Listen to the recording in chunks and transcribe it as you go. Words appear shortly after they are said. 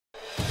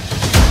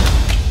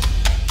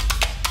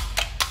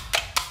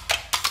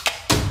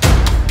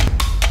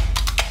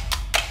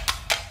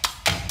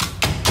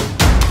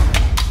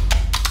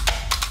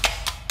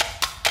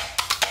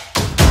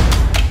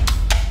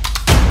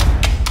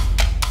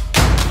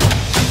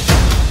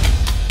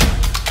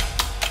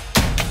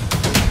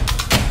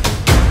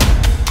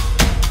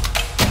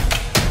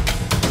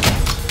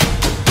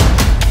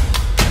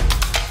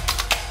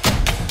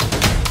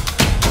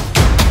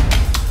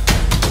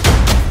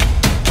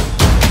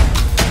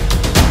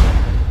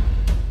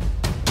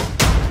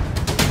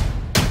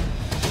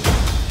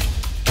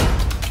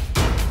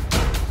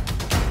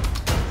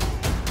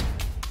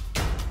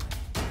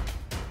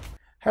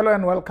Hello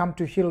and welcome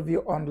to Hillview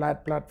Online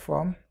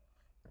Platform.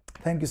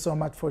 Thank you so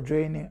much for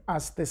joining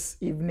us this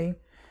evening.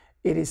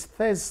 It is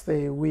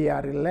Thursday. We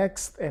are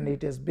relaxed and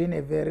it has been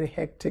a very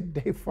hectic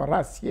day for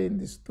us here in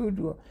the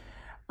studio.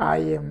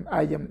 I'm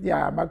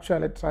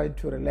actually trying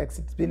to relax.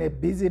 It's been a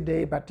busy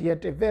day, but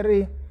yet a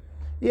very,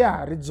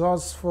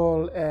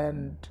 resourceful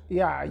and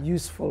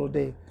useful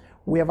day.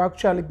 We have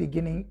actually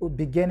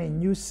began a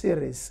new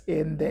series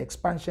in the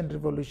Expansion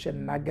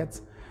Revolution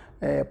Nuggets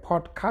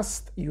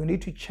podcast. You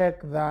need to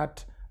check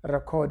that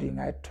recording.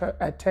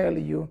 I tell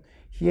you,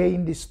 here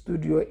in the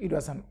studio, it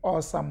was an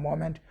awesome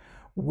moment.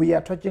 We are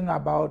talking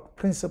about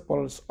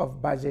principles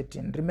of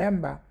budgeting.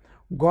 Remember,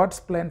 God's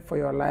plan for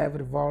your life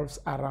revolves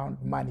around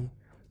money.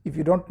 If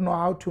you don't know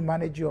how to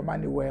manage your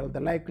money well,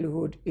 the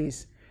likelihood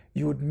is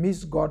you would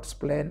miss God's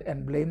plan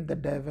and blame the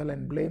devil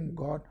and blame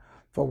God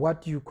for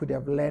what you could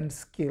have learned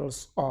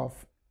skills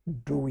of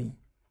doing.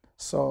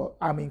 So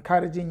I'm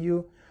encouraging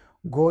you,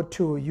 go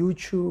to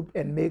YouTube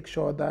and make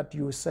sure that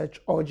you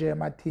search OJ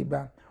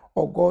Matiba,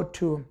 or go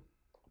to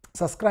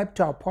subscribe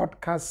to our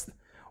podcast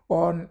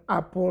on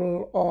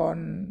Apple,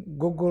 on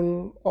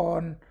Google,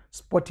 on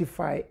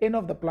Spotify, any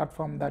of the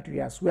platform that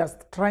we are. We are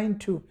trying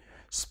to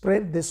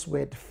spread this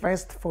word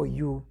first for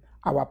you,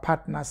 our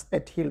partners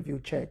at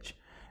Hillview Church.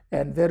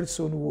 And very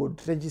soon we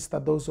would register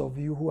those of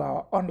you who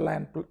are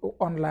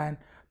online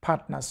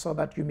partners so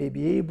that you may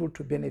be able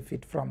to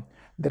benefit from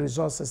the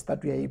resources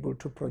that we are able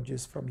to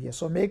produce from here.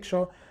 So make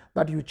sure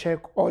that you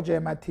check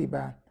OJ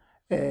Matiba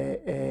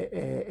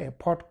a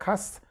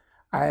podcast,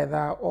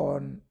 either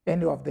on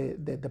any of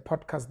the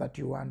podcasts that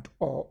you want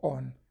or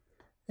on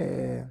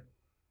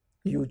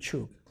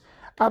YouTube.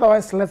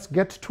 Otherwise, let's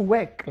get to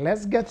work.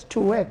 Let's get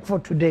to work for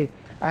today.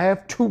 I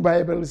have two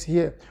Bibles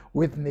here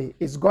with me.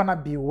 It's gonna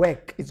be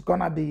work. It's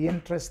gonna be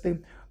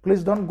interesting.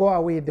 Please don't go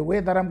away. The way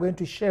that I'm going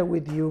to share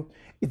with you,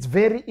 it's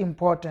very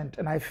important,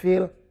 and I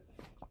feel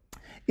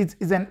it's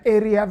an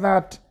area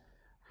that,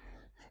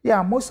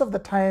 most of the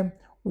time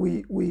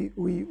we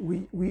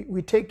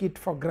take it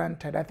for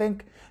granted. I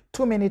think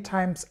too many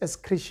times as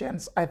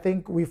Christians, I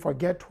think we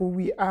forget who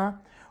we are.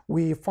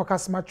 We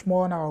focus much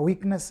more on our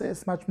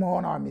weaknesses, much more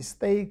on our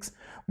mistakes,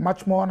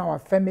 much more on our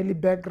family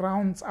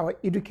backgrounds, our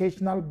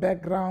educational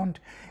background,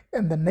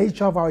 and the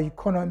nature of our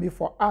economy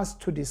for us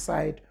to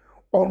decide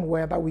on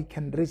whether we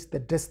can reach the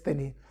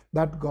destiny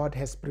that God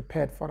has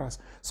prepared for us.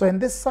 So in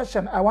this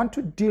session, I want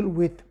to deal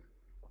with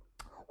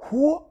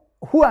who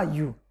are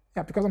you?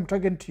 Yeah, because I'm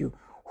talking to you.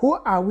 Who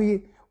are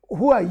we?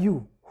 Who are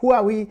you? Who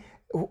are we?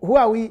 Who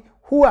are we?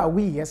 Who are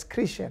we as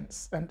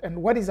Christians? And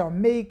what is our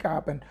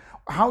makeup? And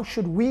how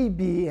should we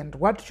be? And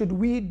what should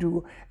we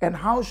do? And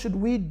how should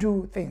we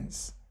do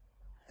things?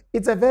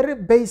 It's a very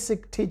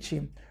basic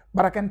teaching,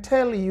 but I can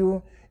tell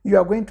you, you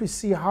are going to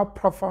see how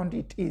profound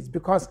it is,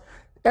 because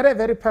at a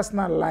very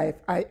personal life,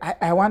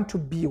 I want to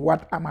be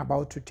what I'm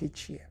about to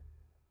teach here.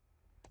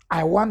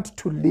 I want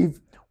to live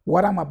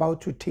what I'm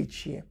about to teach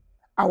here.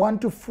 I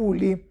want to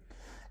fully,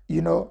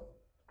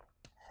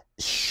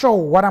 show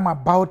what I'm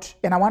about,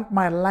 and I want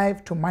my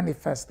life to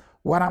manifest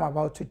what I'm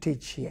about to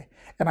teach here.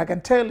 And I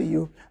can tell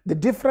you the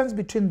difference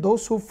between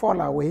those who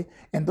fall away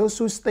and those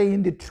who stay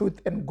in the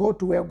truth and go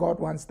to where God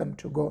wants them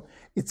to go.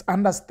 It's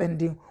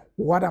understanding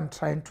what I'm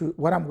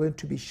going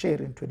to be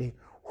sharing today.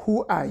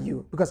 Who are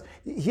you? Because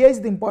here's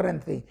the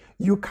important thing.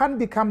 You can't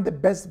become the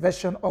best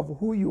version of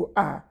who you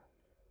are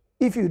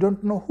if you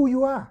don't know who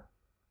you are.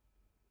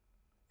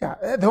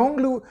 Yeah, the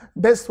only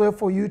best way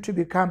for you to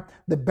become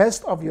the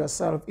best of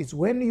yourself is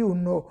when you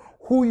know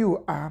who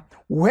you are,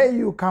 where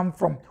you come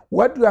from,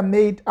 what you are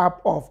made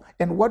up of,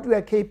 and what you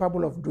are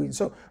capable of doing.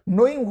 So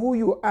knowing who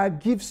you are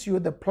gives you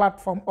the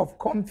platform of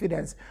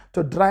confidence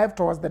to drive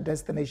towards the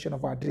destination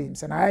of our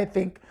dreams. And I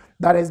think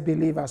that as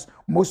believers,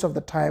 most of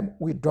the time,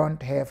 we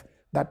don't have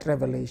that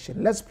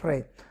revelation. Let's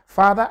pray.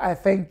 Father, I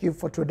thank you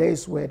for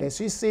today's word.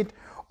 As we sit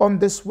on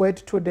this word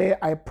today,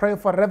 I pray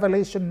for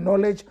revelation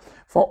knowledge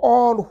for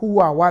all who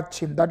are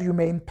watching, that you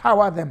may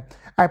empower them.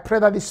 I pray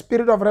that the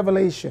spirit of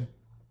revelation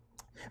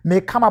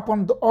may come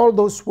upon all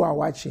those who are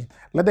watching.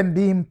 Let them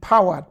be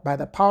empowered by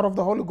the power of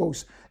the Holy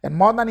Ghost. And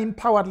more than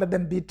empowered, let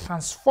them be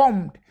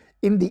transformed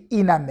in the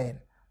inner man,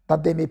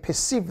 that they may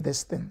perceive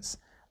these things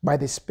by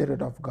the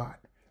Spirit of God.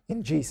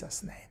 In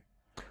Jesus' name.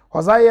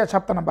 Hosea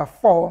chapter number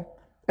 4,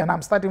 and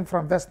I'm starting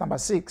from verse number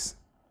 6.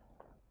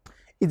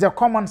 It's a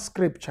common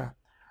scripture.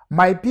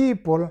 My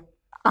people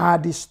are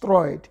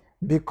destroyed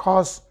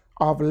because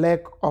of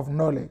lack of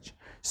knowledge.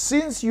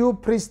 Since you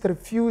priests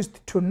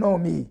refused to know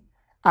me,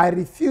 I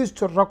refuse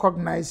to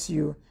recognize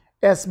you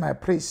as my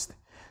priest.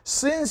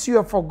 Since you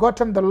have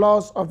forgotten the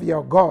laws of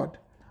your God,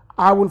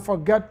 I will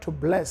forget to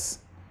bless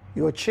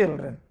your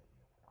children.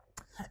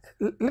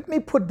 Let me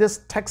put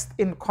this text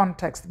in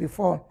context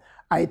before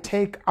I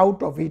take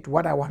out of it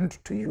what I want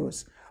to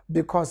use,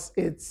 because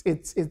it's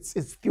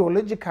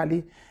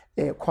theologically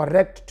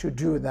correct to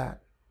do that.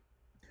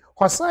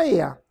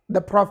 Hosea,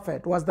 the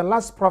prophet, was the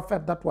last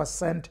prophet that was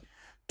sent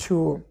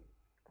to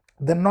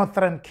the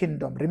northern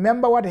kingdom.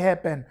 Remember what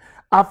happened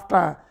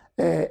after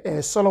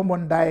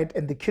Solomon died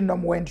and the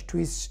kingdom went to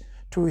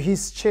to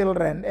his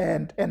children,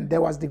 and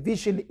there was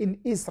division in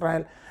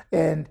Israel,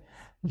 and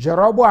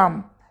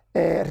Jeroboam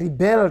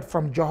rebelled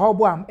from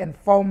Jeroboam and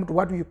formed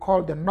what we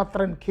call the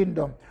Northern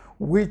Kingdom,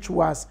 which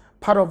was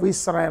part of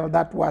Israel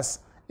that was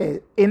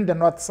in the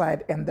north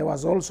side, and there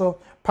was also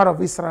part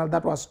of Israel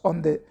that was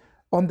on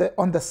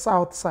the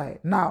south side.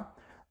 Now,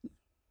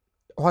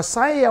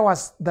 Hosea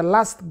was the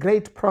last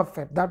great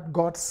prophet that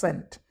God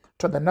sent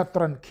to the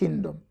Northern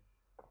Kingdom.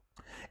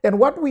 And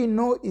what we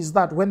know is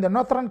that when the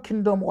Northern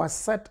Kingdom was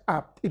set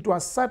up, it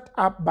was set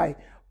up by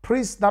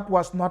priests that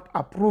was not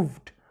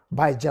approved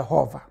by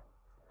Jehovah.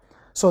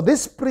 So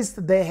these priests,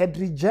 they had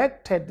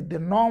rejected the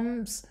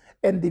norms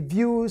and the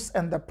views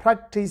and the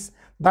practice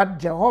that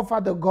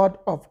Jehovah, the God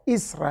of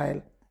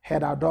Israel,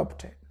 had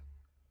adopted.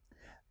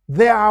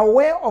 They are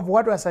aware of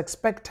what was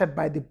expected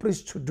by the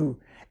priests to do.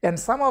 And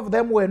some of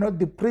them were not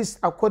the priests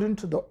according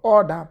to the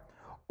order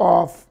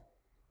of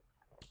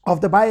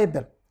the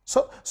Bible.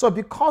 So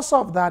because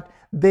of that,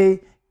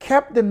 they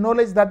kept the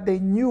knowledge that they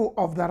knew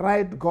of the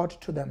right God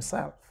to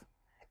themselves.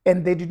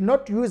 And they did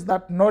not use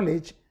that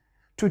knowledge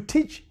to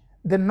teach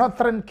the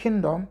Northern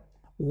Kingdom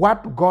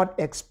what God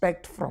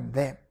expects from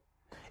them.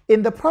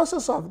 In the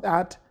process of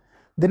that,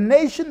 the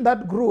nation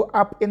that grew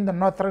up in the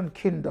Northern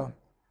Kingdom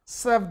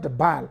served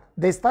Baal.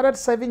 They started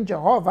serving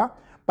Jehovah,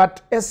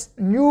 but as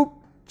new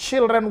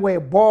children were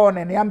born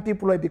and young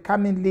people were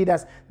becoming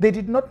leaders, they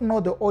did not know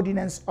the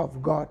ordinance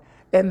of God.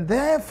 And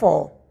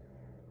therefore,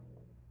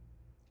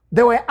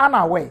 they were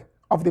unaware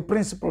of the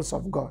principles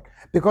of God,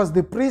 because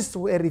the priests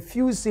were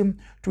refusing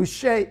to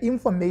share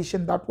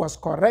information that was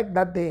correct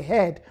that they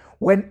had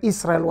when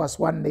Israel was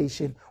one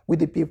nation with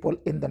the people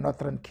in the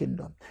Northern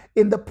Kingdom.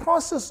 In the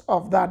process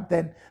of that,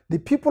 then, the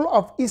people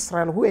of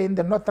Israel who were in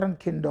the Northern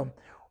Kingdom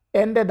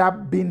ended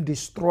up being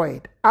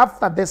destroyed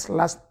after this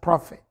last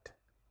prophet.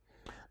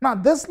 Now,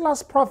 this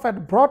last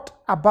prophet brought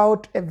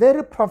about a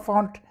very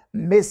profound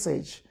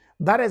message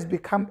that has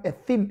become a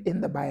theme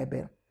in the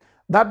Bible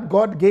that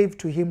God gave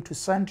to him to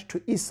send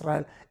to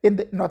Israel in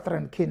the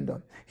Northern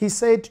Kingdom. He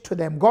said to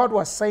them, God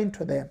was saying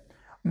to them,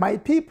 my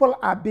people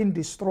are being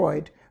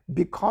destroyed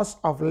because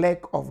of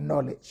lack of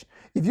knowledge.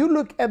 If you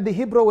look at the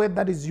Hebrew word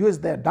that is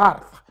used there,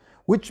 darth,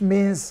 which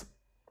means,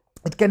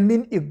 it can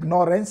mean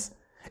ignorance.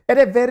 At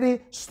a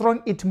very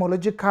strong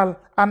etymological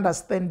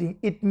understanding,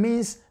 it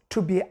means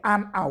to be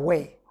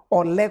unaware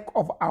or lack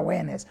of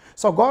awareness.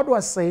 So God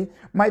was saying,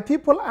 my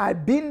people are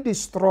being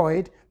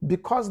destroyed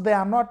because they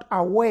are not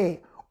aware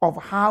of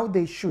how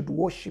they should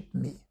worship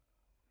me.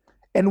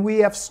 And we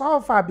have so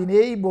far been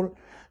able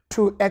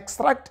to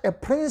extract a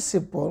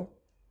principle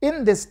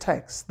in this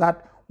text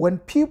that when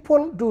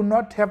people do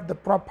not have the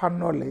proper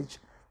knowledge,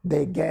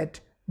 they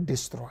get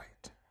destroyed.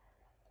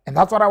 And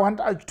that's what I want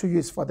to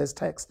use for this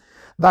text,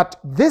 that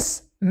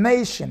this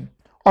nation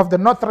of the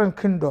Northern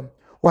Kingdom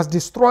was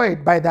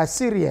destroyed by the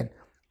Assyrian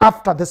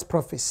after this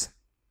prophecy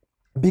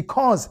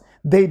because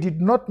they did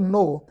not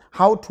know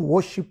how to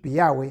worship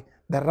Yahweh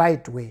the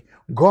right way.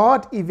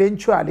 God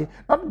eventually,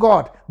 not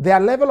God, their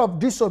level of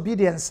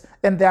disobedience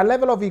and their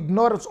level of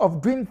ignorance,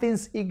 of doing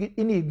things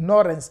in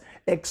ignorance,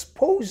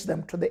 exposed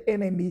them to the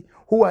enemy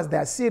who was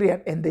the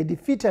Assyrian, and they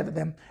defeated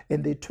them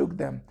and they took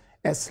them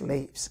as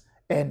slaves.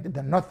 And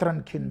the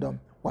Northern Kingdom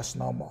was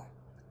no more.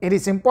 It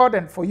is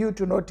important for you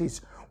to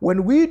notice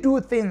when we do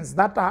things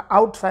that are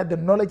outside the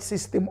knowledge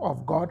system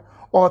of God,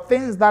 or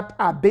things that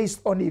are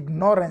based on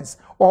ignorance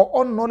or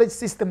on knowledge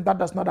system that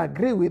does not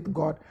agree with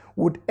God,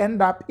 would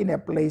end up in a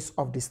place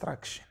of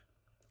destruction.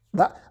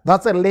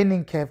 That's a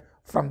learning curve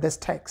from this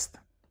text.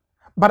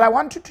 But I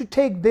want you to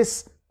take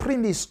this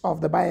premise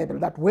of the Bible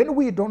that when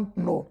we don't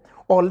know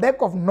or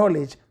lack of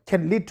knowledge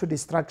can lead to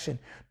destruction,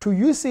 to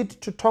use it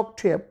to talk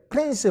to a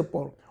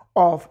principle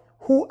of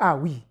who are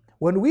we.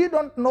 When we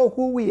don't know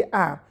who we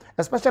are,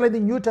 especially the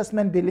New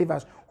Testament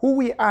believers, who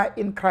we are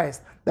in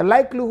Christ, the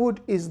likelihood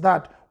is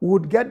that we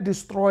would get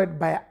destroyed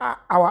by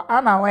our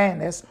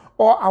unawareness,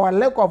 or our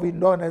lack of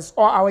ignorance,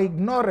 or our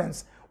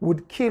ignorance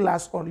would kill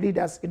us or lead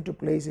us into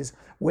places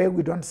where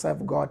we don't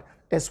serve God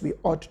as we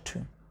ought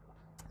to.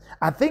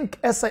 I think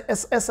as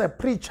a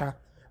preacher,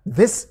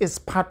 this is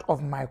part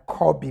of my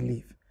core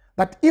belief,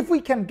 that if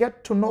we can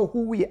get to know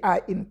who we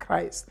are in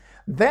Christ,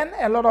 then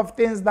a lot of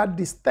things that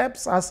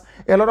disturbs us,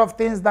 a lot of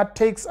things that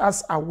takes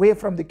us away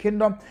from the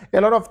kingdom,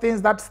 a lot of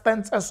things that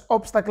stands as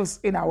obstacles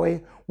in our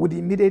way would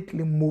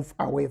immediately move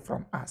away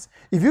from us.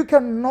 If you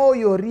can know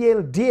your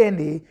real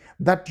DNA,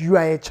 that you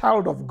are a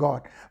child of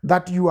God,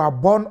 that you are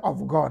born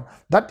of God,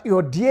 that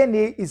your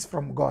DNA is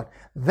from God,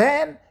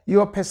 then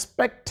your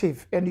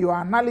perspective and your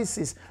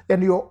analysis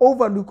and your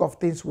overlook of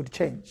things would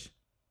change.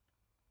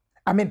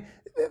 I mean,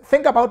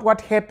 think about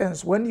what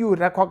happens when you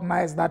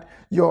recognize that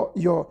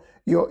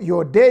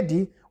your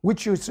daddy,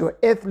 which is your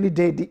earthly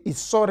daddy, is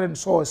so and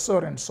so, so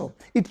and so.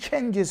 It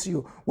changes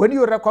you. When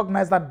you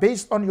recognize that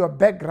based on your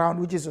background,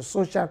 which is a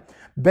social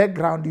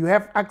background, you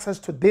have access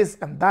to this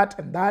and that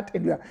and that,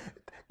 and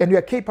you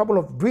are capable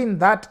of doing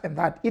that and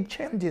that, it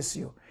changes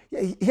you.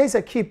 Here's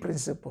a key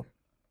principle.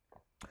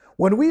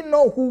 When we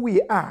know who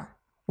we are,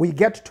 we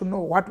get to know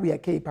what we are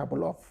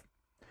capable of.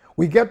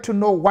 We get to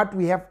know what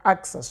we have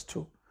access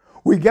to.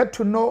 We get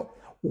to know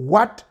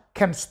what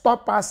can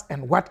stop us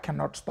and what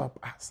cannot stop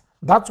us.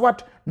 That's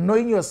what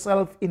knowing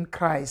yourself in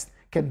Christ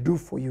can do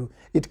for you.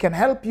 It can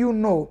help you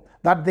know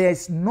that there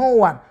is no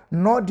one,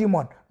 no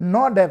demon,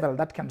 no devil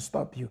that can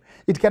stop you.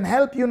 It can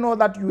help you know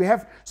that you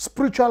have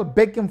spiritual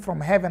backing from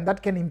heaven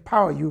that can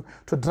empower you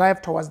to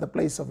drive towards the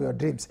place of your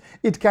dreams.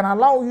 It can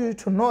allow you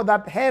to know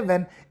that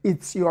heaven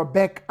is your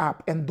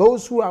backup, and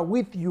those who are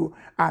with you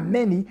are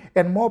many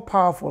and more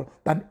powerful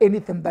than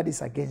anything that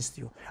is against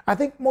you. I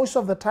think most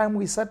of the time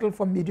we settle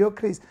for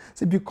mediocrity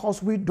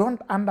because we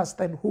don't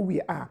understand who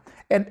we are.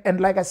 And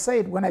like I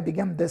said when I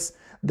began this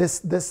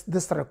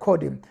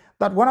recording,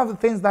 that one of the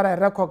things that I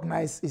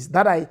recognize is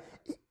that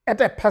at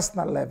a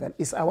personal level,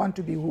 is I want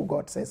to be who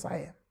God says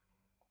I am.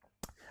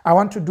 I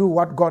want to do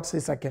what God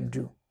says I can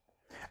do.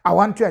 I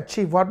want to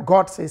achieve what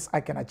God says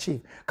I can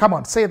achieve. Come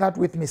on, say that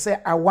with me. Say,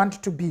 I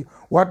want to be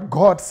what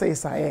God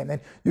says I am.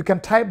 And you can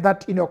type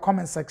that in your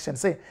comment section.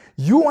 Say,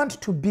 you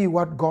want to be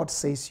what God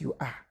says you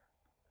are.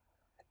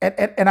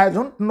 And I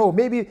don't know,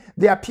 maybe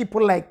there are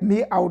people like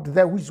me out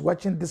there who's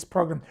watching this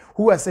program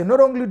who are saying, not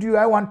only do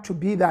I want to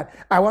be that,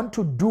 I want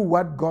to do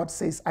what God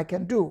says I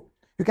can do.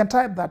 You can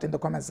type that in the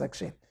comment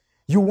section.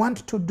 You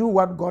want to do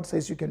what God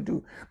says you can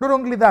do. Not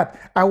only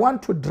that, I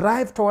want to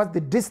drive towards the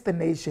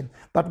destination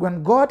that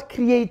when God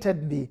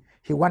created me,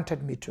 He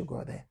wanted me to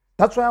go there.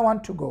 That's where I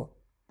want to go.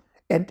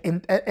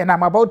 And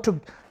I'm about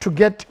to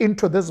get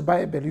into this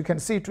Bible. You can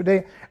see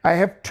today I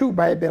have 2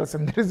 Bibles,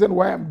 and the reason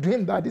why I'm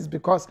doing that is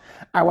because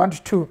I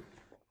want to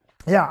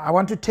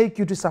take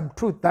you to some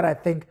truth that I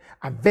think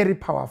are very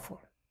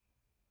powerful.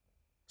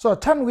 So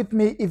turn with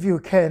me, if you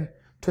can,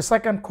 to 2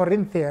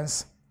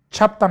 Corinthians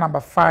chapter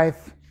number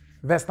 5,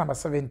 verse number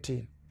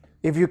 17.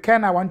 If you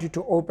can, I want you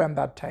to open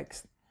that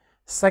text.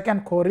 2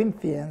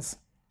 Corinthians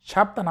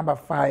chapter number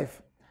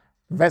 5,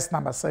 verse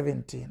number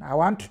 17. I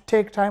want to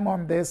take time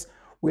on this.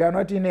 We are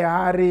not in a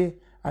hurry.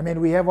 I mean,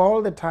 we have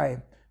all the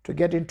time to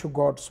get into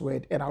God's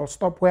word, and I'll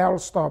stop where I'll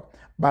stop,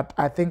 but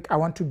I think I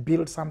want to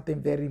build something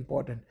very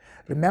important.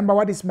 Remember,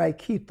 what is my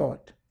key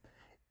thought?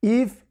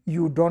 If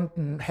you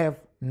don't have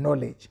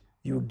knowledge,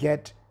 you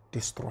get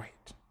destroyed.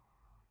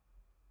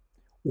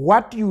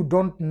 What you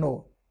don't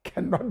know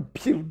cannot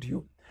build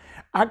you.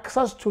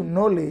 Access to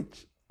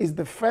knowledge is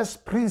the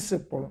first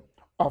principle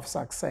of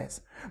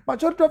success.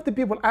 Majority of the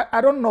people,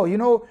 I don't know, you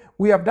know,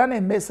 we have done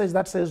a message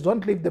that says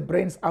don't leave the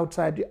brains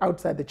outside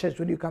the church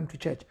when you come to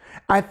church.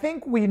 I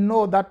think we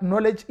know that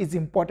knowledge is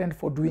important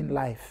for doing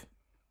life.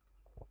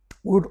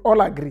 We would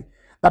all agree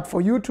that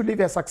for you to live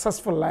a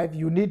successful life,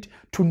 you need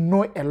to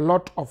know a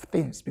lot of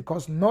things,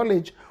 because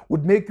knowledge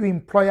would make you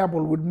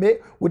employable,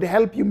 would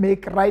help you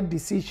make right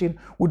decision,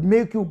 would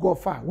make you go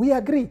far. We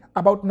agree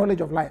about knowledge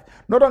of life.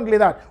 Not only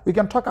that, we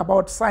can talk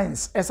about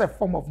science as a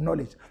form of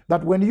knowledge.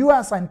 That when you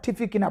are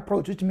scientific in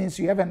approach, which means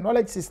you have a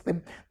knowledge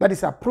system that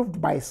is approved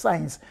by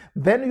science,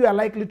 then you are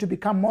likely to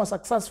become more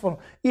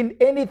successful in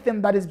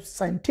anything that is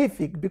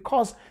scientific,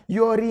 because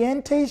your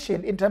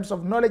orientation in terms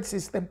of knowledge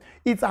system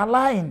is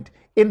aligned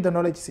in the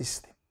knowledge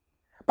system.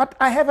 But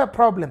I have a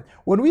problem.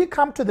 When we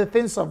come to the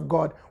things of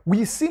God,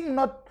 we seem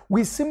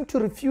to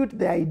refute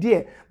the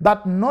idea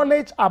that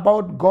knowledge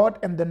about God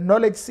and the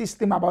knowledge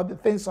system about the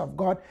things of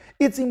God,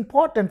 it's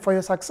important for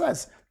your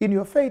success in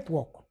your faith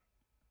walk.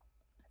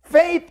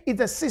 Faith is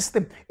a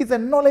system, it's a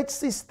knowledge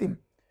system.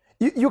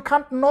 You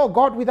can't know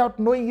God without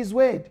knowing His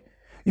word.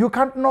 You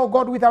can't know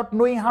God without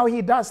knowing how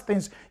He does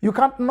things. You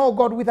can't know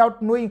God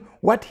without knowing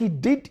what He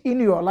did in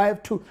your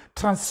life to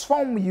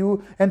transform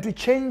you and to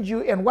change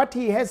you, and what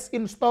He has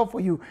in store for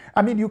you.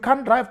 I mean, you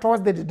can't drive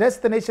towards the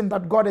destination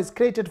that God has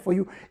created for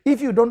you if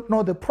you don't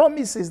know the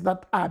promises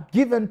that are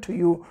given to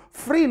you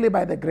freely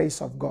by the grace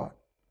of God.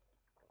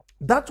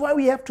 That's why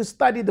we have to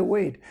study the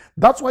word.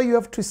 That's why you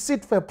have to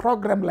sit for a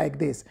program like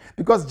this.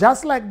 Because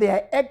just like there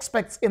are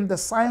experts in the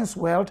science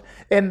world,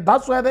 and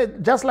that's why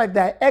just like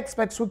there are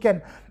experts who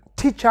can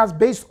teach us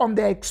based on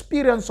their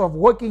experience of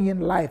working in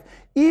life,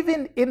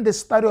 even in the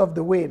study of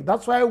the word.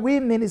 That's why we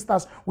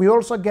ministers, we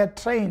also get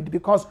trained,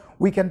 because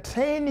we can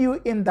train you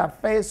in the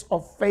face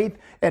of faith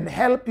and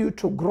help you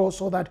to grow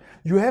so that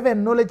you have a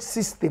knowledge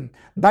system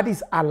that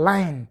is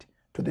aligned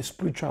to the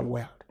spiritual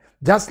world.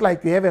 Just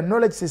like you have a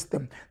knowledge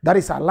system that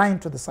is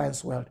aligned to the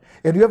science world,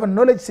 and you have a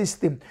knowledge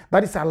system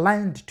that is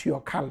aligned to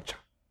your culture.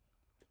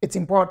 It's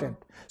important.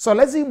 So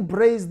let's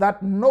embrace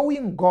that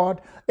knowing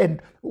God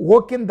and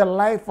walking the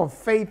life of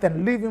faith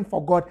and living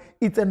for God.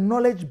 It's a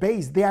knowledge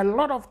base. There are a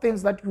lot of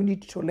things that you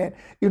need to learn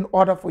in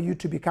order for you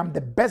to become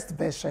the best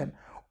version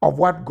of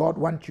what God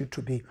wants you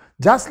to be.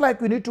 Just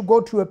like you need to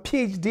go to a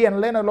PhD and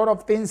learn a lot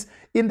of things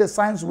in the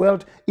science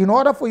world in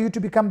order for you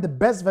to become the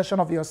best version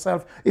of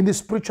yourself in the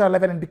spiritual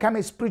level and become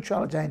a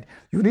spiritual giant,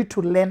 you need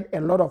to learn a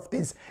lot of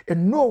things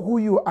and know who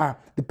you are,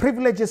 the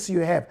privileges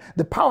you have,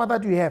 the power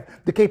that you have,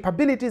 the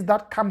capabilities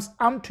that comes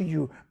unto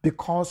you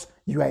because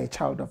you are a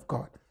child of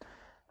God.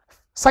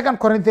 2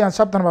 Corinthians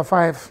chapter number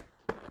 5,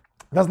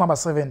 verse number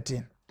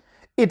 17.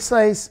 It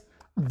says,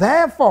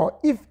 therefore,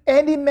 if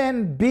any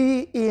man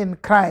be in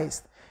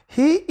Christ,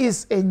 he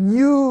is a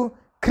new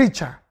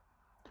creature.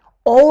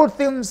 All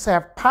things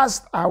have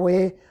passed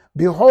away.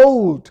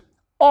 Behold,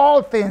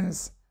 all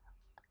things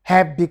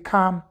have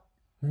become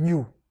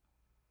new.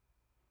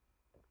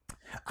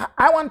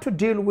 I want to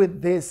deal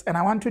with this, and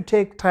I want to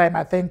take time.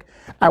 I think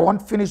I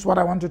won't finish what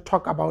I want to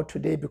talk about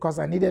today because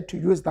I needed to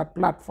use that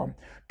platform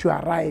to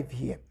arrive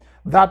here.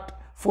 That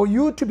for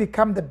you to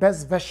become the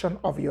best version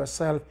of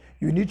yourself,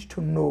 you need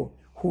to know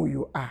who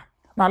you are.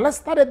 Now, let's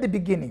start at the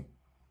beginning.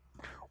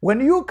 When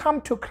you come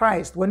to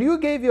Christ, when you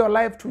gave your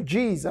life to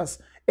Jesus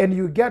and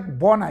you get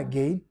born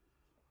again,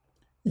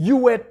 you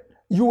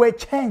were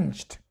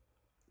changed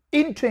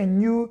into a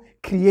new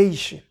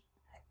creation,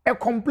 a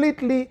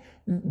completely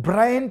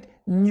brand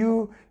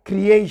new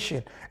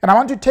creation. And I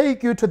want to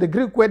take you to the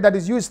Greek word that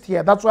is used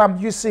here. That's why I'm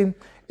using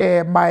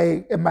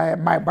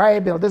my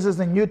Bible. This is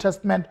the New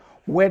Testament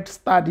word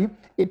study.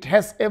 It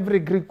has every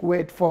Greek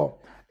word for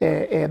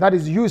that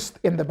is used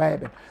in the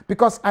Bible,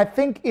 because I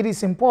think it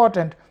is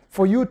important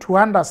for you to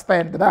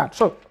understand that.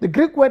 So the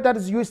Greek word that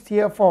is used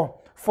here for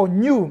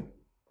new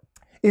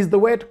is the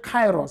word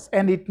kairos,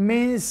 and it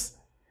means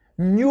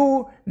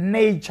new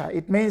nature.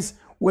 It means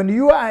when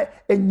you are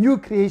a new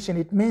creation,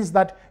 it means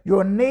that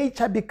your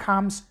nature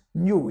becomes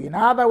new. In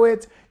other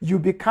words, you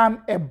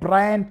become a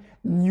brand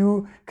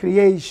new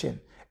creation.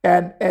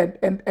 And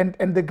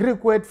the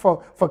Greek word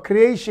for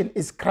creation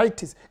is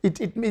kritis.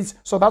 It means,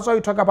 so that's why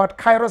we talk about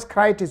kairos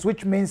kritis,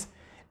 which means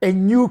a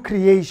new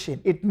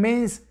creation. It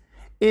means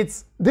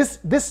it's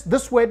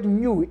this word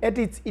new at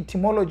its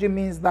etymology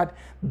means that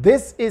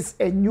this is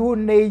a new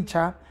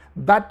nature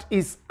that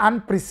is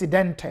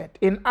unprecedented.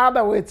 In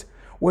other words,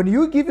 when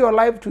you give your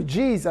life to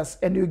Jesus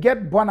and you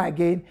get born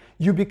again,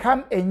 you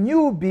become a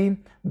new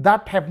being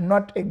that have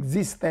not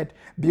existed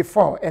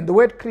before. And the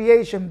word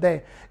creation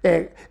there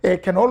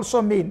can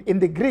also mean, in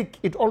the Greek,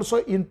 it also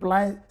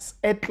implies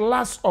a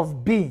class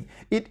of being.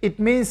 It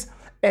means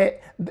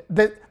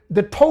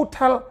the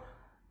total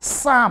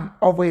sum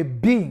of a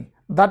being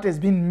that has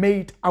been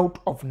made out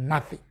of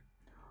nothing.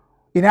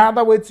 In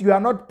other words, you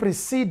are not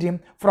proceeding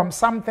from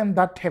something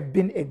that have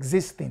been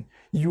existing.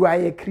 You are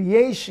a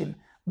creation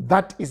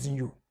that is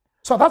new.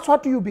 So that's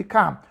what you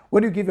become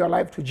when you give your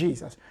life to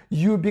Jesus.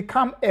 You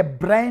become a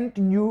brand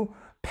new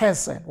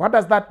person. What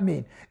does that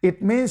mean?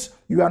 It means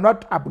you are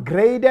not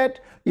upgraded.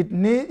 It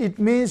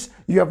means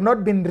you have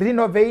not been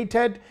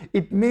renovated.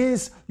 It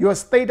means your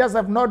status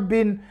have not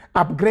been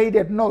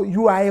upgraded. No,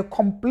 you are a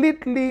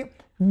completely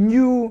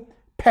new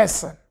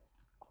person.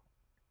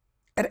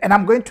 And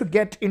I'm going to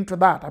get into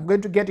that.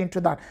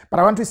 But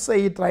I want to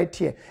say it right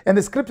here. And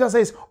the scripture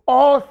says,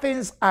 all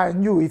things are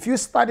new. If you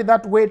study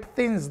that word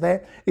things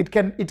there, it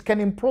can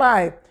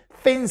imply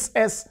things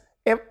as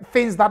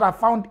things that are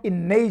found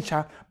in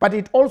nature, but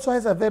it also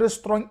has a very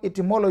strong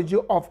etymology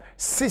of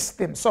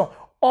system. So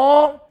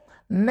all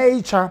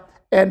nature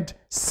and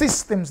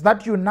systems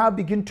that you now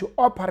begin to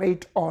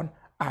operate on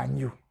are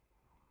new.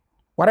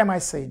 What am I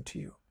saying to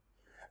you?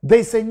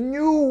 There's a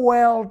new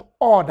world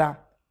order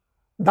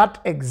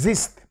that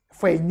exists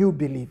for a new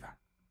believer.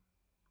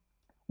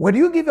 When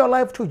you give your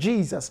life to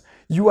Jesus,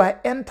 you are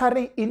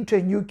entering into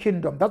a new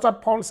kingdom. That's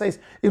what Paul says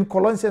in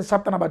Colossians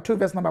chapter number 2,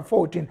 verse number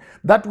 14,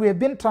 that we have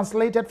been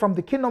translated from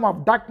the kingdom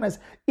of darkness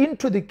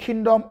into the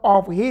kingdom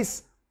of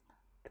his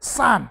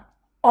Son,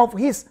 of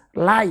his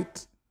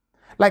light.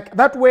 Like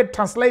that word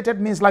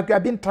translated means like you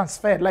have been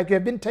transferred, like you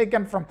have been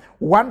taken from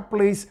one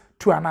place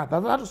to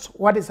another. That's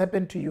what has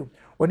happened to you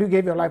when you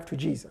gave your life to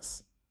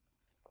Jesus.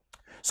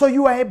 So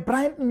you are a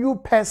brand new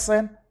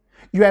person,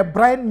 you are a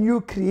brand new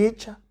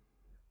creature,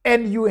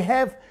 and you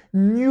have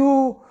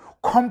new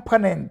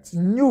components,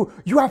 you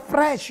are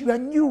fresh, you are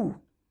new.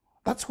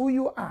 That's who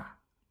you are.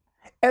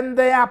 And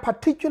there are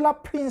particular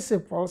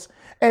principles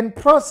and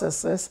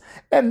processes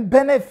and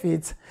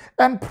benefits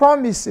and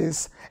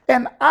promises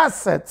and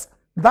assets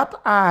that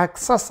are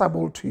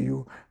accessible to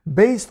you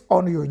based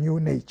on your new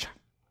nature.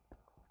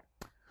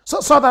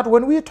 So that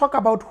when we talk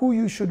about who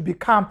you should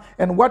become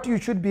and what you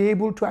should be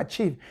able to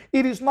achieve,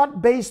 it is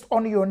not based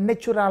on your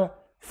natural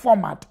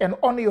format and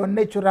on your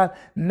natural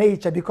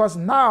nature, because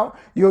now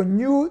your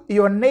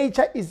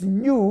nature is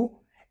new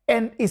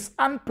and is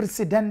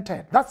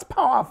unprecedented. That's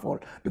powerful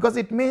because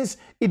it means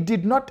it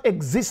did not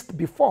exist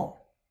before.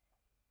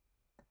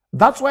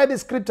 That's why the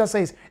scripture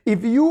says,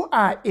 if you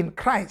are in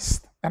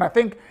Christ, and I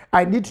think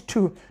I need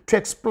to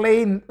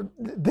explain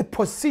the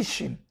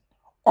position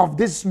of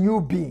this new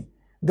being.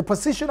 The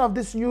position of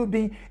this new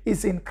being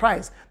is in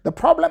Christ. The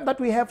problem that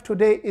we have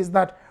today is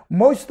that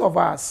most of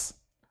us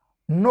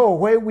know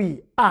where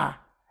we are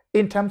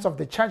in terms of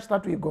the church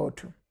that we go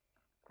to.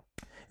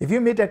 If you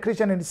meet a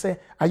Christian and you say,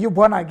 are you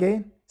born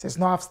again? He says,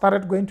 no, I've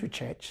started going to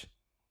church.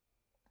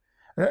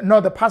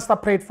 No, the pastor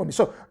prayed for me.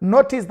 So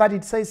notice that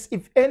it says,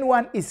 if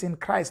anyone is in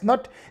Christ,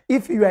 not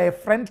if you are a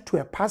friend to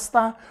a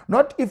pastor,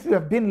 not if you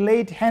have been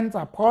laid hands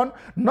upon,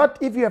 not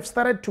if you have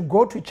started to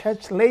go to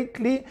church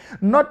lately,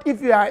 not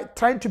if you are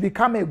trying to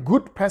become a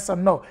good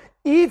person. No,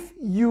 if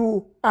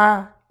you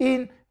are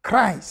in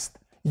Christ,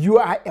 you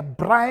are a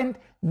brand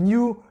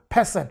new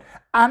person.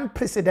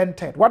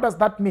 Unprecedented. What does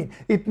that mean?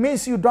 It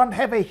means you don't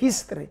have a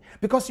history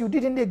because you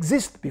didn't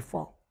exist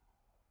before.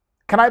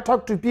 Can I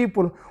talk to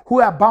people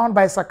who are bound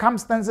by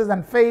circumstances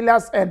and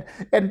failures and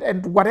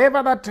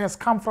whatever that has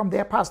come from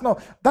their past? No,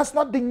 that's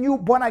not the new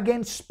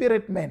born-again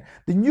spirit man.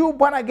 The new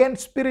born-again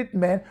spirit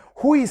man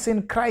who is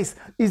in Christ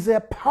is a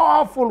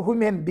powerful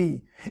human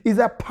being, is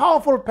a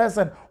powerful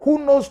person who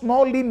knows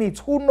no limits,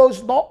 who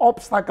knows no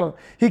obstacle.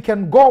 He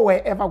can go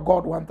wherever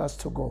God wants us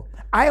to go.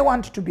 I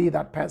want to be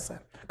that person.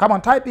 Come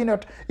on, type in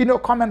your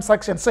comment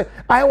section. Say,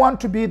 I want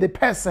to be the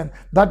person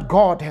that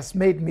God has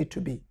made me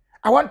to be.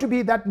 I want to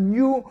be that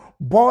new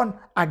born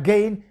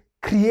again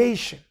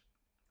creation,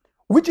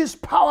 which is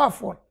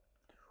powerful,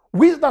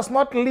 which does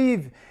not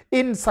live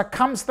in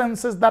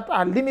circumstances that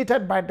are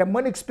limited by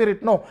demonic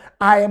spirit. No,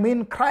 I am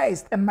in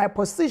Christ, and my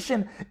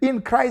position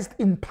in Christ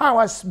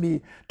empowers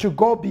me to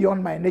go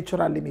beyond my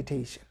natural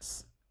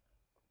limitations.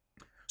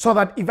 So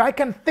that if I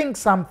can think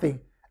something,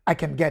 I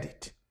can get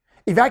it.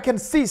 If I can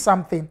see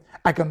something,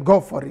 I can go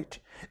for it.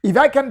 If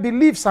I can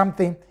believe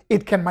something,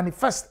 it can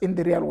manifest in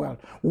the real world.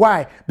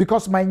 Why?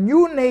 Because my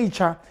new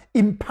nature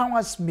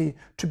empowers me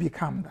to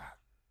become that.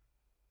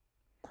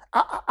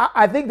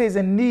 I think there's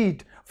a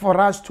need for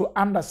us to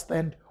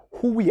understand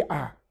who we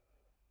are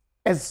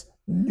as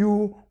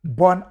new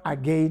born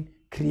again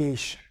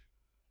creation.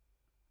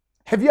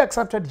 Have you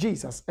accepted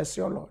Jesus as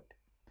your Lord?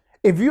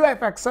 If you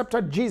have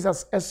accepted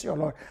Jesus as your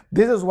Lord,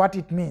 this is what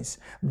it means.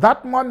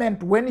 That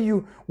moment when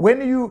you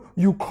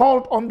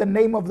called on the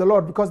name of the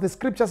Lord, because the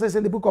scripture says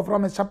in the book of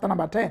Romans chapter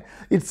number 10,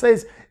 it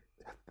says,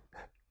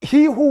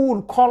 he who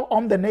will call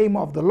on the name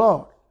of the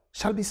Lord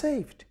shall be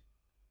saved.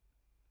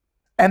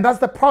 And that's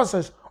the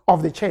process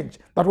of the change.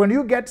 That when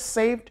you get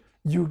saved,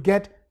 you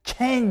get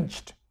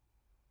changed.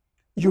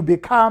 You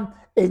become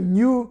a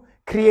new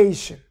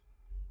creation.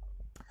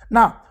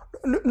 Now,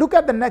 look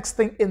at the next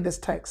thing in this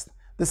text.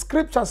 The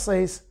scripture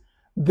says,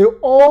 the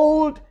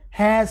old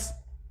has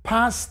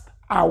passed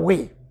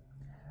away.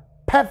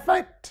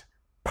 Perfect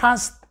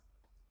past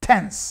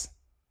tense.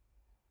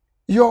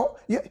 Your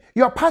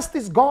past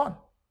is gone.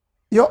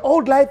 Your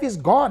old life is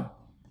gone.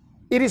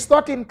 It is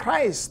not in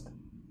Christ.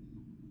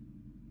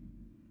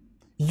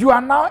 You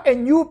are now a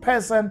new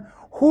person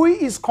who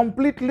is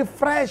completely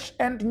fresh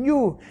and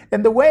new.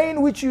 And the way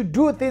in which you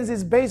do things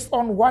is based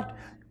on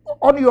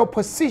your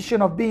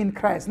position of being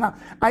Christ. Now,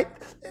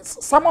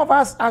 some of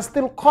us are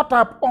still caught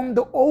up on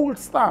the old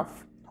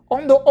stuff,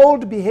 on the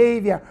old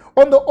behavior,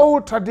 on the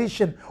old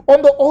tradition,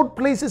 on the old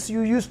places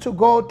you used to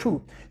go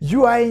to.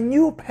 You are a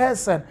new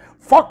person.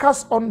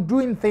 Focus on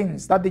doing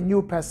things that the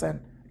new person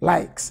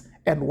likes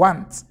and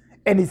wants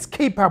and is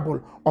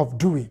capable of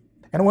doing.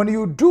 And when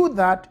you do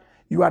that,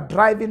 you are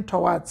driving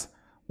towards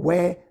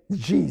where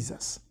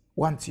Jesus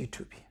wants you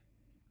to be.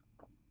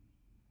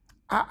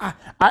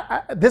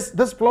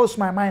 This blows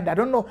my mind. I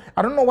don't know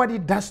what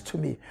it does to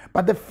me.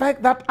 But the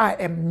fact that I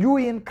am new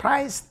in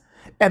Christ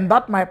and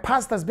that my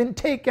past has been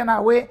taken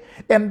away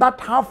and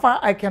that how far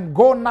I can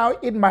go now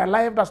in my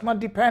life does not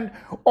depend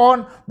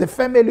on the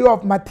family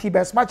of Matiba.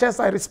 As much as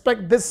I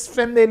respect this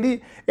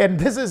family, and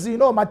this is,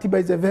 Matiba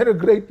is a very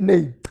great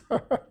name.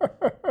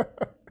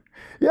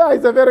 Yeah,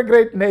 it's a very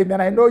great name,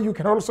 and I know you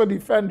can also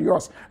defend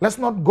yours. Let's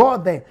not go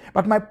there.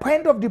 But my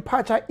point of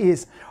departure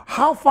is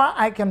how far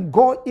I can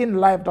go in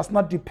life does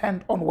not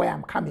depend on where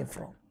I'm coming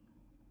from.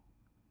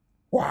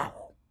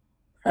 Wow.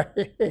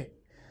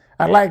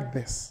 I like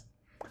this.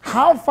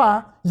 How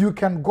far you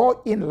can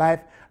go in life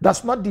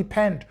does not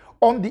depend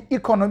on the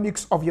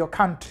economics of your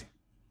country.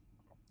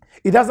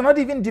 It does not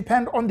even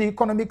depend on the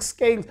economic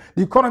scale,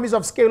 the economies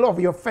of scale of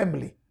your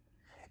family.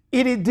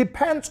 It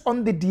depends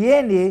on the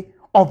DNA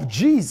of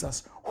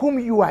Jesus, whom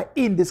you are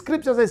in. The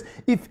scripture says,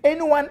 if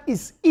anyone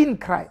is in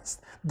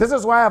Christ, this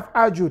is why I've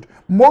argued,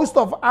 most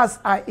of us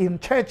are in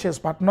churches,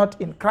 but not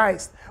in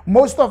Christ.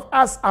 Most of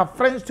us are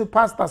friends to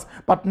pastors,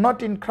 but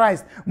not in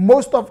Christ.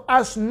 Most of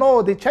us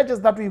know the churches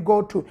that we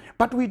go to,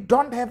 but we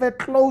don't have a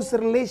close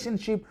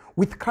relationship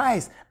with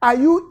Christ. Are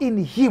you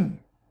in Him?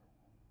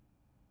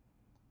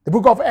 The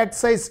book of Acts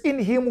says, in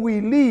Him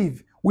we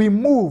live, we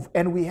move,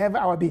 and we have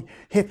our being.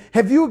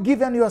 Have you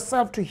given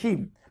yourself to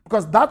Him?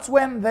 Because that's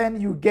when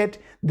then you get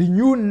the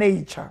new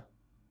nature.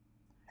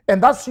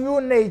 And that new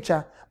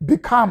nature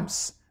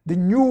becomes the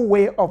new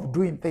way of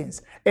doing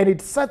things. And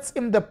it sets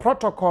in the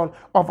protocol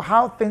of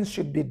how things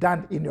should be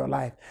done in your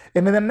life.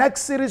 And in the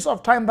next series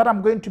of time that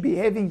I'm going to be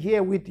having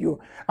here with you,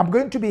 I'm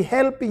going to be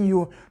helping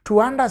you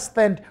to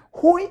understand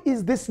who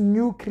is this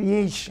new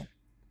creation.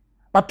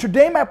 But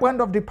today my point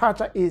of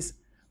departure is,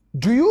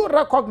 do you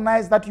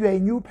recognize that you are a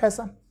new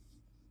person?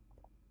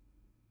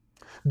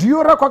 Do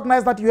you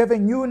recognize that you have a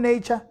new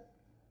nature?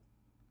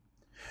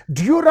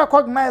 Do you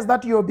recognize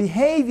that your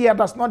behavior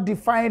does not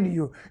define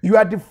you? You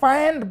are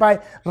defined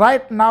by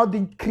right now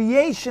the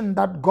creation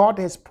that God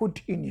has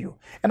put in you.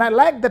 And I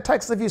like the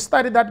text. If you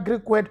study that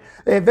Greek word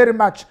very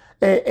much,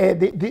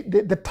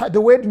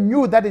 the word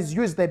new that is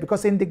used there,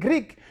 because in the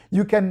Greek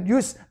you can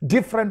use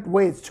different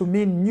ways to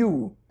mean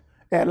new.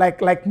 like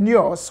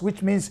neos,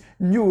 which means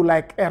new,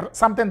 like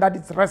something that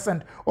is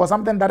recent or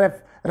something that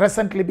have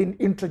recently been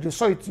introduced.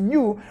 So it's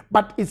new,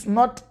 but it's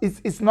not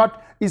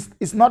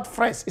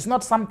fresh. It's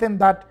not something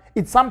that,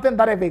 it's something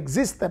that have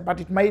existed, but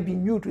it might be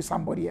new to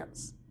somebody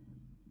else.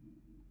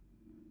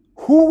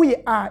 Who we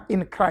are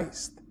in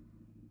Christ,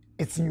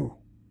 it's new.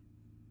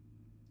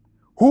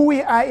 Who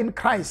we are in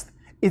Christ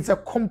is a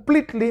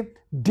completely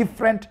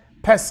different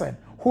person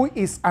who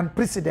is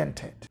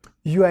unprecedented.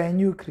 You are a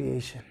new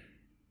creation.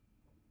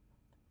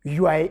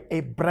 You are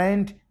a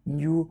brand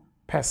new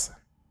person.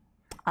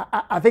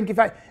 I think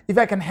if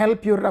I can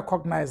help you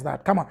recognize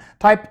that, come on,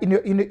 type in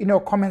your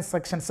comment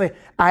section, say,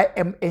 I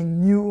am a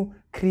new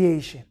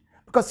creation.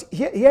 Because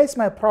here is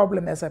my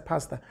problem as a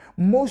pastor.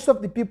 Most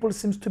of the people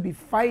seems to be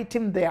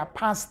fighting their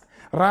past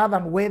rather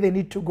than where they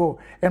need to go.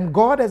 And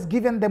God has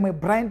given them a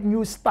brand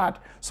new start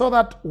so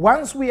that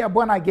once we are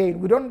born again,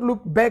 we don't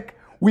look back,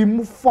 we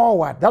move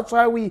forward. That's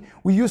why we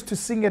used to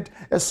sing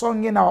a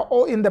song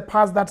in the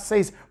past that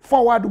says,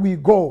 forward we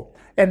go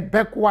and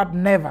backward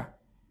never.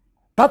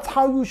 That's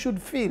how you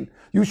should feel.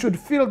 You should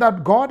feel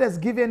that God has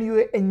given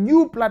you a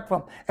new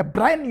platform, a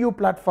brand new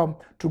platform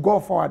to go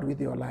forward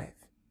with your life.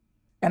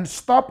 And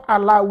stop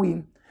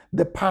allowing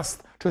the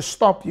past to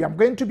stop you. I'm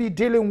going to be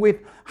dealing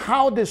with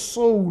how the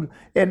soul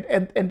and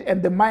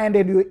the mind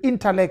and your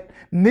intellect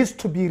needs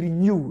to be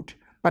renewed.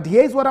 But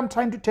here's what I'm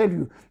trying to tell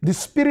you. The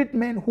spirit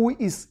man who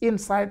is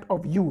inside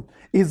of you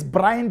is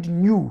brand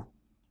new.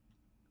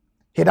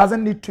 He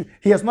doesn't need to,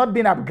 he has not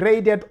been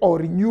upgraded or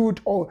renewed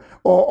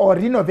or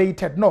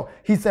renovated. No,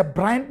 he's a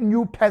brand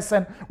new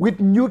person with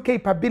new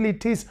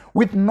capabilities,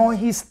 with no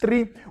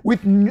history,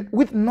 with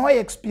no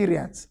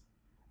experience.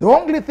 The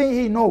only thing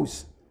he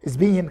knows is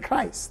being in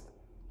Christ.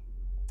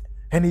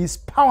 And he is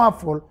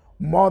powerful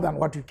more than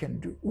what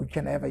we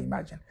can ever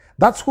imagine.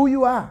 That's who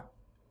you are.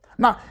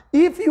 Now,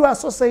 if you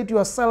associate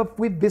yourself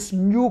with this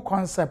new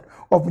concept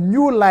of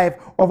new life,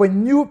 of a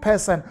new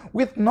person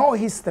with no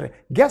history,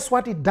 guess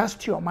what it does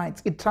to your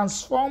mind? It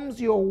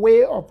transforms your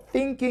way of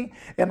thinking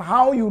and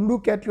how you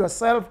look at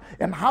yourself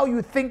and how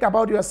you think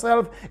about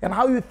yourself and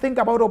how you think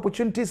about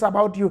opportunities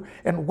about you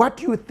and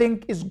what you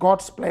think is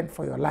God's plan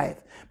for your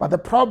life. But the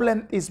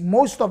problem is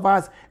most of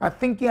us are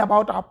thinking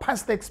about our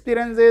past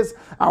experiences,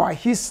 our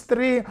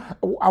history,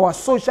 our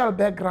social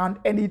background,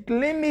 and it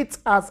limits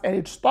us and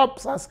it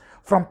stops us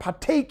from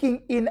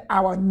partaking in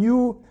our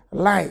new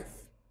life.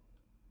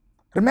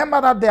 Remember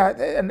that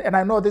there, and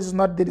I know this is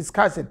not the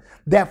discussion,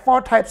 there are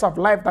 4 types of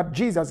life that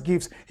Jesus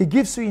gives. He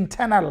gives you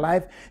eternal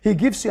life, he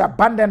gives you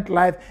abundant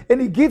life, and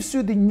he gives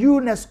you the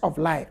newness of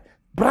life.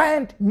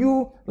 Brand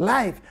new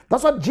life.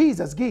 That's what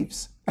Jesus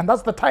gives. And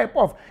that's the type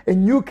of a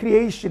new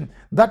creation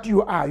that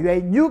you are. You are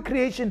a new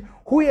creation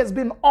who has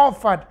been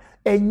offered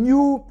a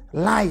new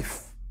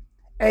life,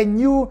 a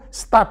new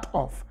start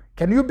off.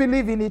 Can you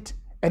believe in it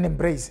and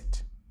embrace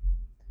it?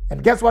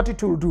 And guess what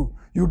it will do?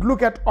 You'd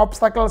look at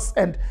obstacles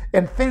and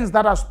things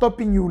that are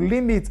stopping you,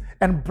 limits,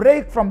 and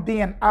break from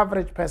being an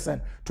average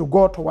person to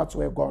go towards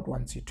where God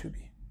wants you to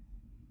be.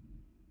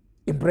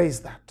 Embrace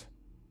that.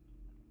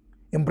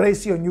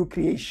 Embrace your new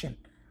creation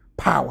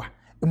power.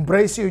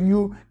 Embrace your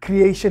new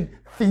creation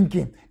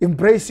thinking.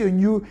 Embrace your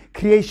new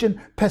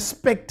creation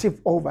perspective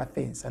over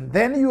things. And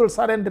then you will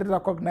suddenly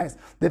recognize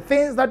the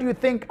things that you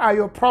think are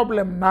your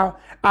problem now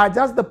are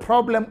just the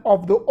problem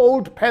of the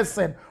old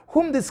person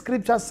whom the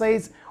scripture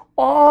says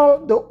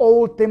all the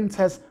old things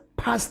has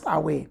passed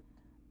away.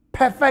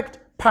 Perfect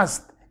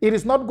past. It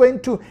is not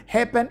going to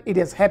happen. It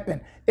has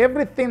happened.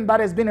 Everything that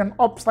has been an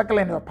obstacle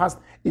in your past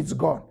is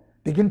gone.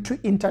 Begin to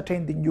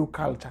entertain the new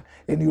culture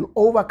and you'll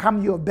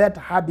overcome your bad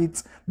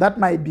habits that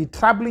might be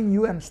troubling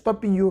you and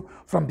stopping you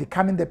from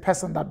becoming the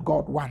person that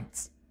God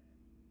wants.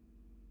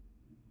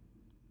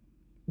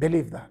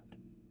 Believe that.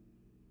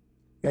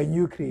 You're a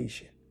new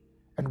creation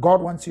and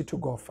God wants you to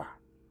go far.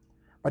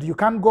 But you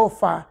can't go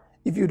far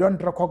if you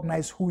don't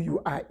recognize who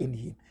you are in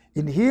Him.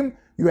 In Him,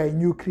 you are a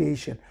new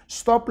creation.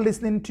 Stop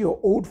listening to your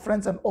old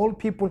friends and old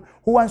people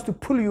who wants to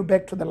pull you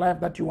back to the life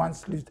that you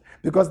once lived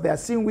because they are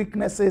seeing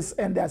weaknesses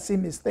and they are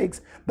seeing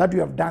mistakes that you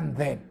have done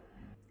then.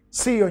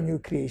 See your new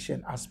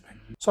creation aspect.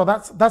 So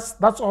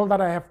that's all that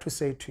I have to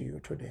say to you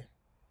today.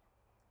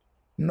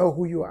 Know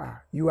who you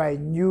are. You are a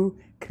new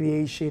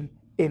creation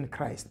in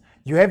Christ.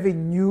 You have a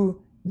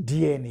new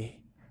DNA.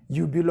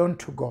 You belong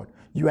to God.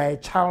 You are a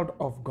child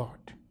of God.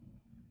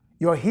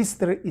 Your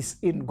history is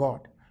in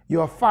God.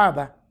 Your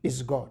Father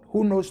is God,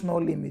 who knows no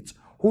limits,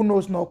 who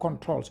knows no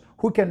controls,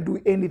 who can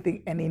do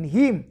anything, and in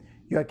Him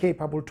you are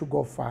capable to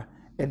go far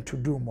and to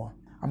do more.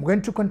 I'm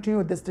going to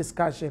continue this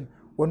discussion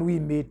when we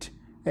meet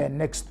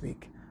next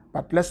week,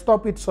 but let's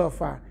stop it so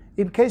far.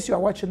 In case you are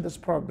watching this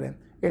program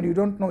and you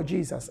don't know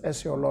Jesus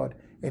as your Lord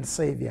and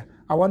Savior,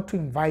 I want to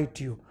invite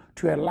you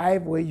to a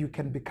life where you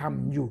can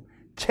become new,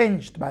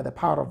 changed by the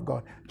power of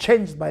God,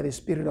 changed by the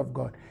Spirit of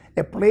God,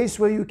 a place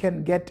where you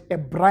can get a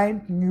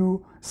brand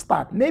new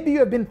start. Maybe you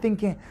have been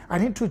thinking, I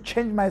need to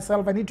change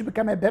myself, I need to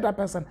become a better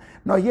person.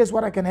 Now, here's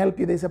what I can help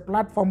you. There's a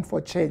platform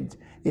for change.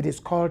 It is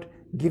called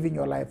Giving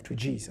Your Life to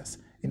Jesus.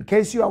 In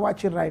case you are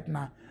watching right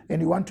now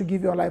and you want to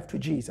give your life to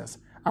Jesus,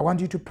 I want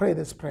you to pray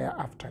this prayer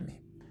after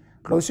me.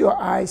 Close your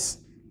eyes.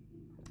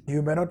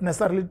 You may not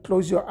necessarily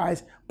close your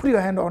eyes. Put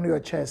your hand on your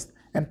chest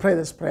and pray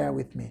this prayer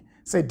with me.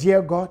 Say,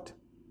 dear God,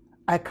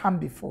 I come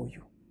before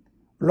you.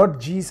 Lord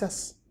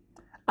Jesus,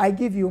 I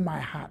give you my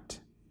heart.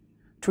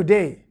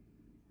 Today,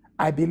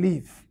 I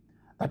believe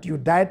that you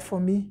died for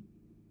me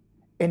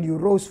and you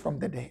rose from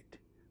the dead,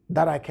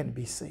 that I can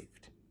be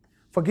saved.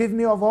 Forgive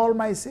me of all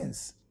my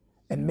sins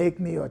and make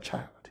me your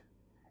child.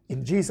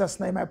 In Jesus'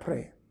 name I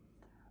pray.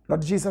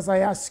 Lord Jesus, I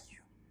ask you,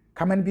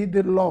 come and be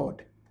the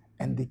Lord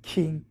and the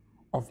King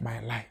of my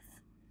life.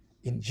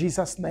 In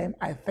Jesus' name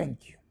I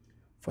thank you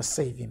for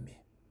saving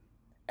me.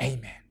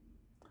 Amen.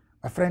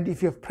 My friend,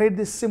 if you have prayed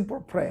this simple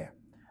prayer,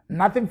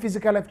 nothing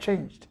physical have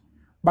changed,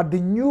 but the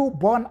new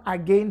born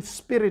again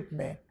spirit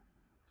man,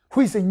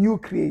 who is a new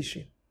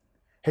creation,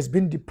 has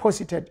been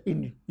deposited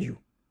in you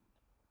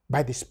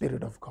by the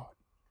Spirit of God.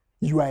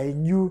 You are a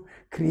new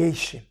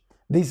creation.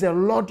 There's a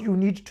lot you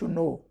need to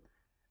know.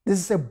 This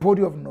is a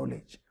body of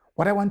knowledge.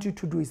 What I want you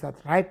to do is that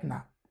right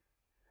now,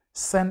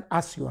 send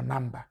us your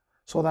number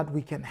so that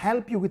we can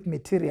help you with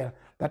material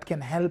that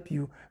can help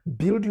you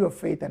build your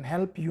faith and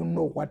help you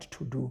know what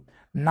to do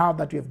now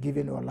that you have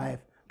given your life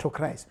to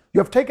Christ. You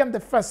have taken the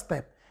first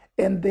step,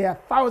 and there are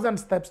 1,000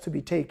 steps to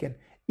be taken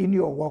in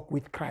your walk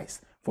with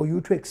Christ for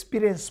you to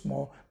experience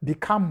more,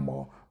 become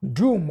more,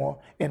 do more,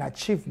 and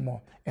achieve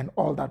more, and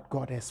all that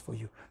God has for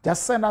you.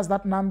 Just send us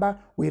that number.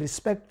 We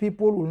respect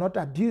people, will not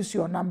abuse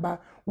your number,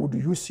 would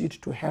use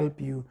it to help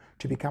you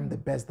to become the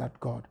best that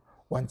God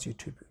wants you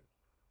to be.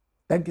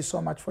 Thank you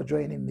so much for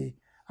joining me.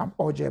 I'm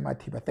OJ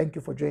Matiba. Thank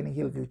you for joining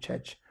Hillview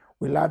Church.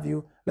 We love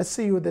you. Let's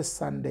see you this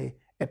Sunday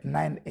at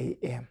 9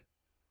 a.m.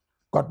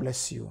 God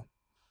bless you.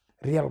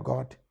 Real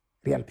God,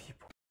 real people.